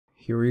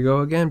Here we go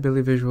again,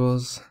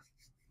 Billyvisuals,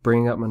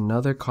 bringing up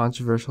another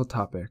controversial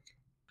topic.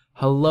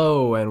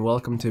 Hello and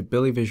welcome to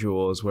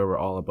Billyvisuals, where we're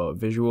all about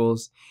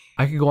visuals.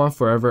 I could go on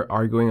forever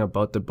arguing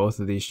about both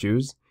of these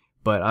shoes,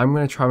 but I'm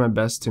going to try my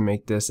best to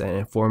make this an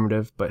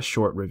informative but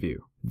short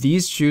review.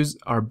 These shoes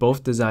are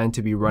both designed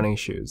to be running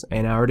shoes,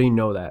 and I already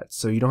know that,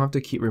 so you don't have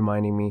to keep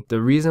reminding me. The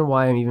reason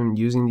why I'm even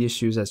using these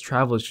shoes as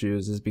travel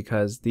shoes is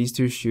because these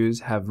two shoes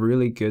have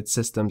really good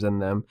systems in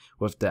them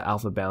with the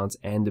ALPHABOUNCE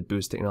and the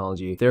Boost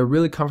technology. They're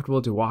really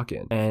comfortable to walk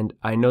in, and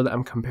I know that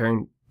I'm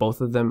comparing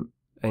both of them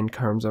in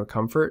terms of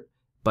comfort,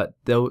 but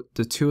the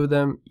two of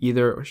them,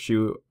 either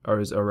shoe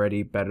is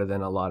already better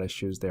than a lot of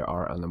shoes there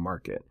are on the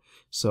market.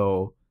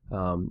 So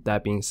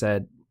that being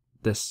said,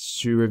 this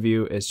shoe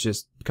review is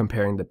just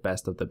comparing the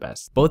best of the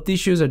best. Both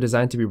these shoes are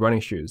designed to be running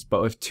shoes, but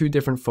with two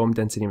different foam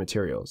density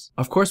materials.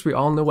 Of course, we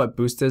all know what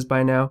Boost is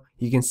by now.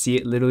 You can see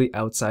it literally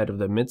outside of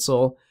the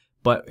midsole,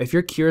 but if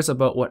you're curious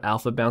about what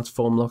ALPHABOUNCE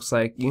foam looks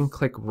like, you can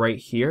click right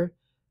here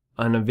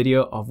on a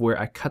video of where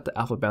I cut the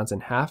ALPHABOUNCE in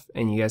half,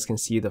 and you guys can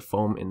see the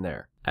foam in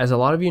there. As a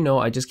lot of you know,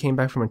 I just came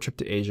back from a trip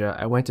to Asia.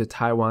 I went to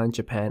Taiwan,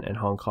 Japan, and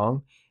Hong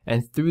Kong,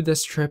 and through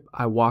this trip,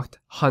 I walked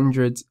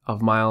hundreds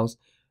of miles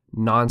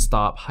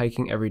non-stop,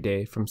 hiking every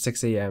day from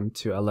 6 a.m.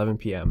 to 11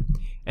 p.m.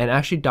 and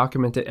actually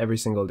document it every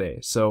single day.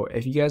 So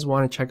if you guys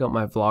want to check out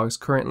my vlogs,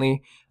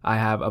 currently I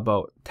have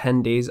about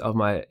 10 days of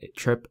my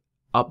trip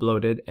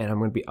uploaded, and I'm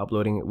going to be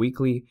uploading it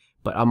weekly,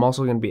 but I'm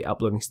also going to be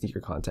uploading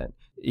sneaker content.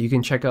 You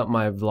can check out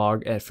my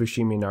vlog at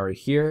Fushiminari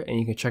here, and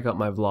you can check out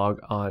my vlog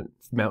on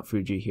Mount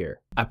Fuji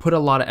here. I put a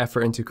lot of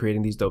effort into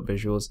creating these dope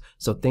visuals,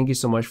 so thank you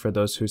so much for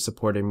those who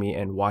supported me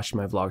and watched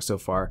my vlog so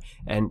far,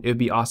 and it would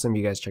be awesome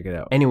if you guys check it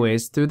out.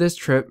 Anyways, through this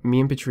trip, me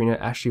and Petrina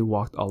actually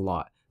walked a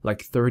lot,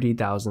 like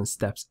 30,000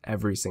 steps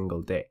every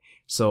single day.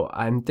 So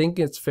I'm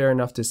thinking it's fair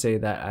enough to say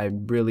that I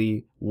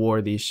really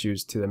wore these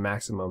shoes to the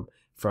maximum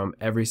from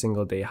every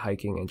single day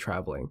hiking and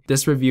traveling.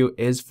 This review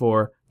is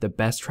for the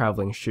best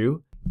traveling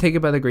shoe. Take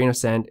it by the grain of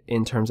sand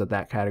in terms of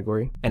that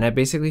category. And I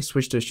basically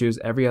switch the shoes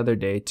every other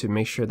day to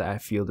make sure that I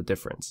feel the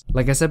difference.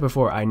 Like I said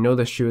before, I know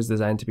the shoe is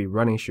designed to be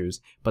running shoes,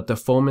 but the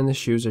foam in the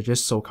shoes are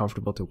just so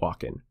comfortable to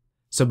walk in.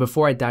 So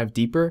before I dive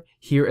deeper,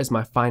 here is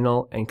my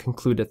final and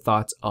concluded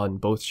thoughts on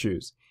both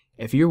shoes.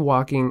 If you're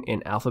walking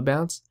in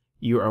ALPHABOUNCE,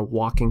 you are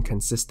walking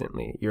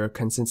consistently. You're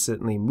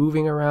consistently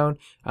moving around,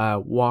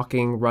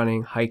 walking,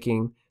 running,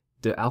 hiking.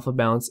 The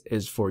ALPHABOUNCE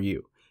is for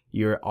you.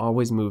 You're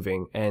always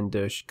moving, and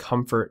the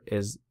comfort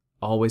is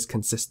always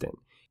consistent.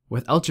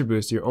 With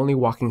Ultraboost, you're only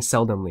walking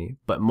seldomly,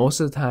 but most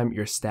of the time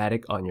you're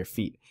static on your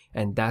feet,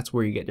 and that's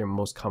where you get your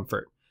most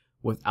comfort.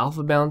 With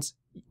ALPHABOUNCE,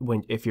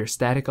 if you're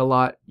static a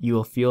lot, you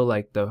will feel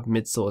like the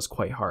midsole is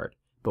quite hard.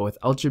 But with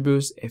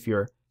Ultraboost, if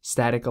you're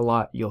static a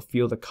lot, you'll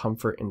feel the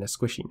comfort and the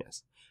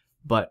squishiness.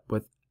 But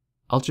with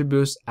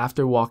Ultraboost,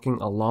 after walking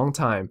a long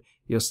time,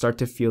 you'll start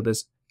to feel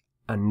this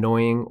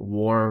annoying,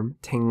 warm,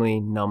 tingly,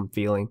 numb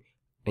feeling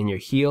in your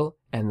heel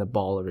and the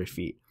ball of your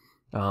feet.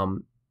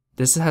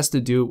 This has to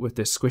do with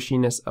the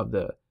squishiness of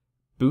the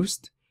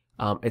Boost.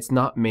 It's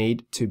not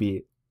made to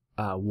be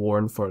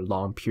worn for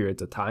long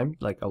periods of time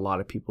like a lot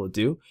of people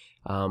do,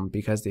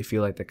 because they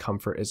feel like the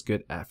comfort is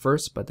good at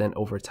first, but then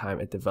over time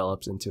it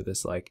develops into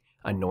this like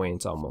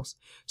annoyance almost.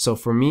 So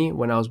for me,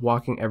 when I was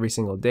walking every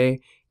single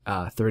day,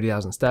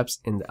 30,000 steps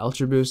in the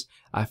Ultraboost,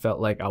 I felt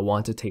like I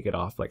wanted to take it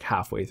off like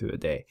halfway through the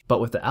day.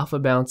 But with the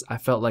ALPHABOUNCE, I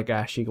felt like I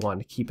actually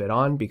wanted to keep it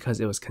on because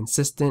it was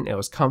consistent, it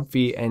was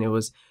comfy, and it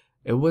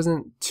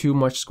wasn't too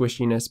much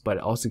squishiness, but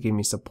it also gave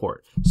me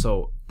support.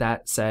 So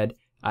that said,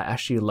 I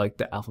actually like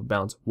the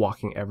ALPHABOUNCE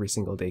walking every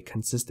single day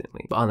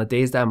consistently. But on the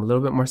days that I'm a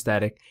little bit more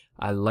static,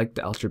 I like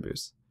the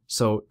Ultraboost.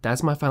 So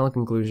that's my final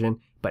conclusion,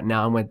 but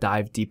now I'm going to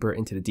dive deeper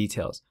into the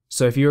details.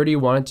 So if you already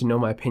wanted to know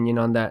my opinion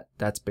on that,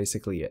 that's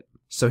basically it.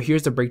 So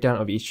here's the breakdown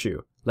of each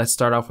shoe. Let's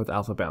start off with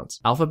ALPHABOUNCE.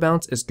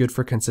 ALPHABOUNCE is good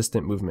for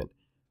consistent movement,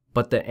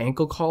 but the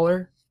ankle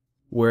collar,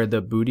 where the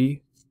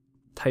booty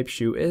type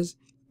shoe is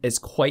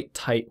quite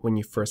tight when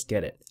you first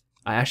get it.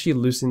 I actually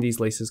loosen these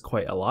laces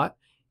quite a lot,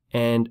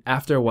 and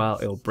after a while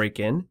it'll break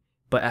in,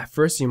 but at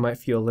first you might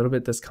feel a little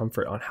bit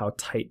discomfort on how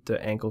tight the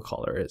ankle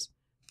collar is.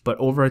 But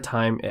over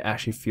time it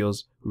actually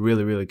feels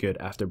really, really good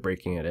after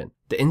breaking it in.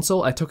 The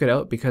insole, I took it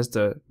out because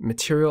the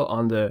material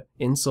on the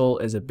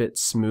insole is a bit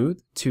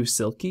smooth, too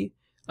silky,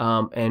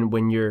 and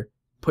when you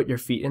put your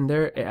feet in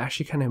there, it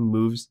actually kind of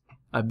moves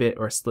a bit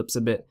or slips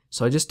a bit.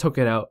 So I just took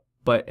it out,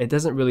 but it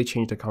doesn't really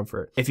change the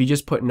comfort. If you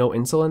just put no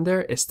insole in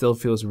there, it still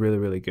feels really,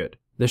 really good.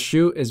 The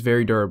shoe is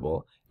very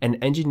durable, and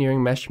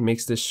engineering mesh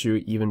makes this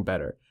shoe even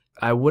better.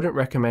 I wouldn't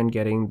recommend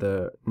getting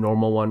the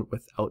normal one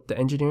without the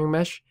engineering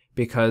mesh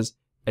because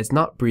it's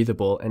not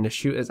breathable, and the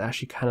shoe is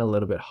actually kind of a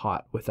little bit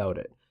hot without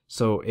it.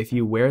 So if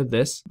you wear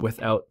this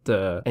without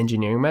the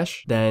engineering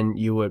mesh, then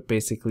you would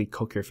basically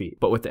cook your feet.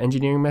 But with the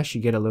engineering mesh,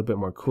 you get a little bit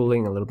more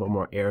cooling, a little bit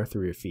more air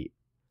through your feet.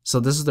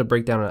 So this is the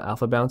breakdown of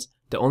ALPHABOUNCE.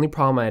 The only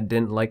problem I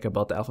didn't like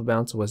about the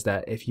ALPHABOUNCE was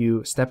that if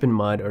you step in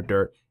mud or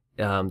dirt,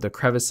 the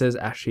crevices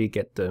actually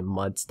get the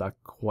mud stuck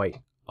quite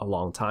a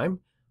long time.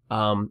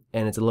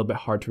 and it's a little bit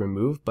hard to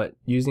remove, but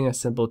using a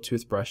simple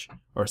toothbrush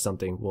or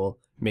something will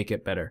make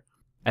it better.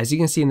 As you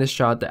can see in this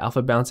shot, the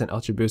ALPHABOUNCE and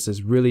Ultraboost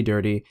is really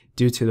dirty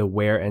due to the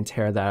wear and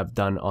tear that I've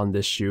done on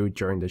this shoe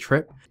during the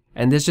trip,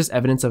 and this is just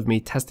evidence of me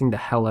testing the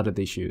hell out of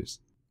these shoes.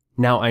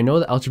 Now, I know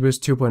the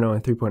Ultraboost 2.0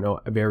 and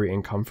 3.0 vary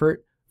in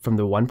comfort from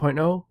the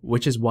 1.0,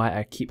 which is why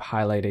I keep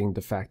highlighting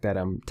the fact that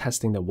I'm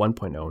testing the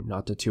 1.0,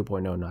 not the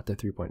 2.0, not the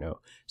 3.0.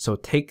 So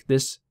take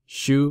this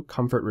shoe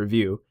comfort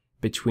review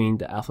between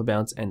the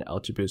ALPHABOUNCE and the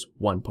Ultraboost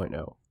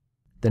 1.0.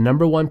 The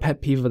number one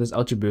pet peeve of this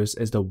Ultraboost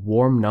is the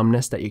warm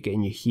numbness that you get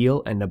in your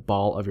heel and the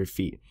ball of your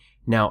feet.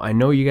 Now, I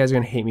know you guys are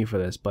going to hate me for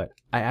this, but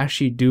I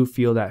actually do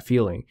feel that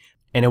feeling.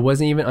 And it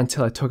wasn't even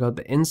until I took out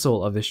the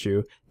insole of the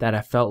shoe that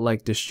I felt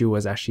like the shoe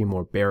was actually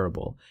more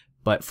bearable.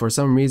 But for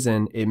some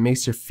reason, it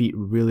makes your feet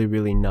really,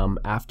 really numb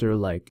after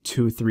like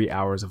 2-3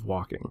 hours of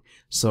walking.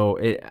 So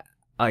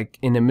like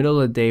in the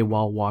middle of the day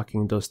while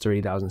walking those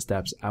 30,000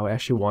 steps, I would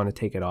actually want to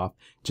take it off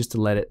just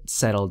to let it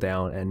settle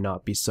down and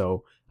not be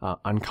so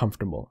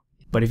uncomfortable.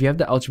 But if you have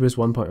the Ultraboost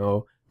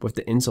 1.0 with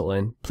the insole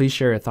in, please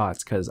share your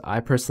thoughts, because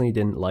I personally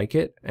didn't like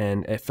it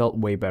and it felt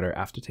way better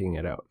after taking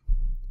it out.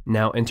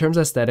 Now, in terms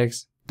of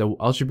aesthetics, the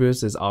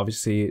Ultraboost is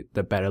obviously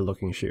the better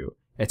looking shoe.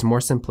 It's more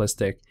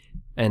simplistic,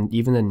 and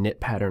even the knit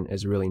pattern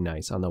is really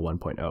nice on the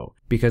 1.0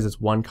 because it's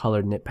one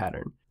colored knit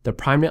pattern. The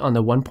prime knit on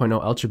the 1.0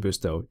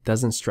 Ultraboost though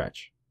doesn't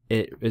stretch.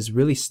 It is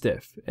really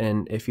stiff,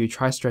 and if you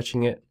try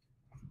stretching it,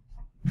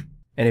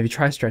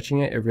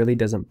 it really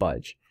doesn't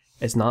budge.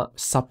 It's not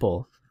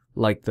supple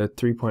like the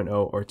 3.0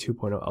 or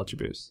 2.0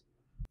 Ultraboost.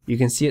 You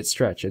can see it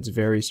stretch, it's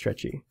very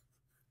stretchy.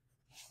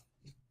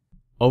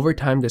 Over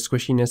time, the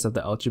squishiness of the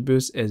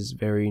Ultraboost is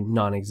very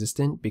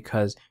non-existent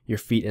because your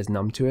feet is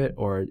numb to it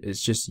or is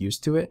just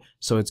used to it.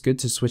 So it's good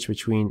to switch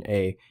between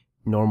a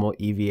normal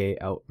EVA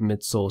out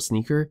midsole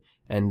sneaker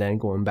and then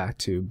going back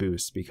to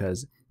Boost,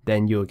 because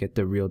then you'll get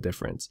the real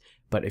difference.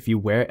 But if you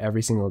wear it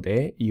every single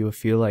day, you'll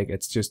feel like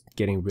it's just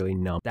getting really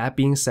numb. That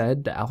being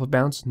said, the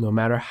ALPHABOUNCE, no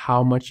matter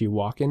how much you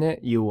walk in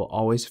it, you will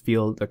always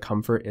feel the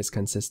comfort is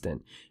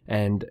consistent,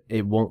 and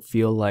it won't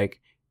feel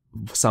like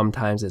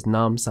sometimes it's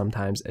numb,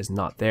 sometimes it's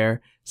not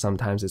there,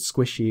 sometimes it's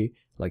squishy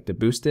like the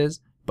Boost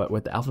is. But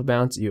with the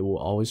ALPHABOUNCE, you will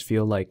always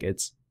feel like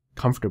it's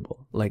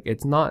comfortable. Like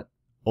it's not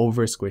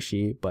over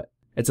squishy, but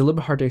it's a little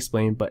bit hard to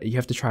explain, but you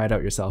have to try it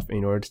out yourself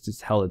in order to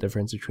tell the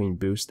difference between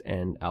Boost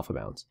and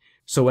ALPHABOUNCE.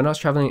 So when I was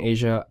traveling in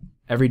Asia,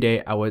 every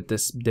day I would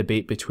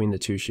debate between the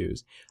two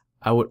shoes.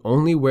 I would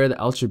only wear the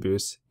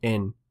Ultraboost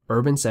in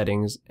urban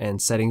settings and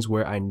settings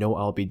where I know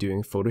I'll be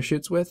doing photo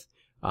shoots with,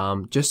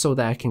 just so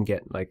that I can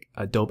get like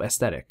a dope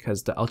aesthetic,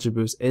 because the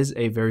Ultraboost is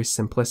a very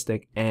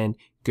simplistic and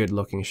good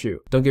looking shoe.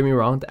 Don't get me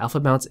wrong, the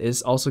ALPHABOUNCE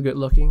is also good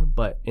looking,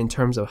 but in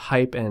terms of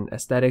hype and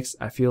aesthetics,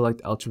 I feel like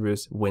the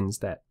Ultraboost wins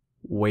that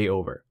way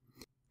over.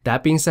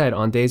 That being said,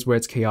 on days where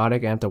it's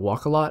chaotic and I have to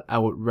walk a lot, I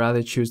would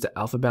rather choose the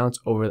ALPHABOUNCE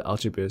over the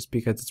Ultraboost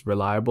because it's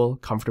reliable,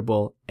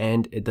 comfortable,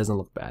 and it doesn't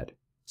look bad.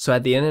 So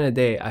at the end of the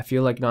day, I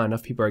feel like not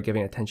enough people are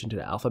giving attention to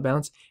the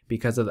ALPHABOUNCE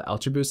because of the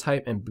Ultraboost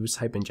hype and Boost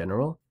hype in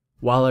general.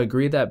 While I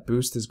agree that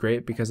Boost is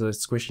great because of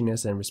its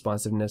squishiness and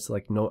responsiveness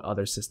like no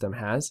other system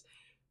has,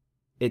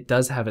 it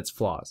does have its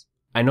flaws.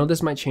 I know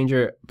this might change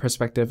your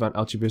perspective on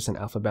Ultraboost and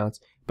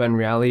ALPHABOUNCE, but in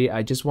reality,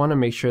 I just want to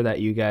make sure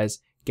that you guys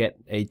get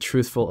a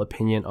truthful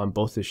opinion on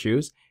both the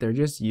shoes. They're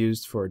just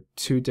used for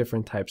two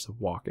different types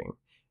of walking.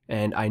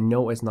 And I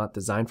know it's not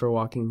designed for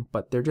walking,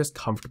 but they're just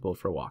comfortable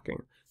for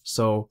walking.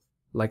 So,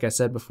 like I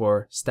said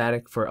before,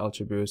 static for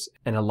Ultraboost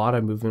and a lot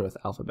of movement with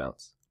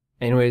ALPHABOUNCE.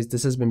 Anyways,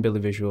 this has been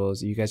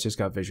Billyvisuals. You guys just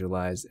got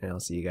visualized, and I'll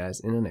see you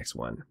guys in the next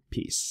one.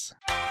 Peace.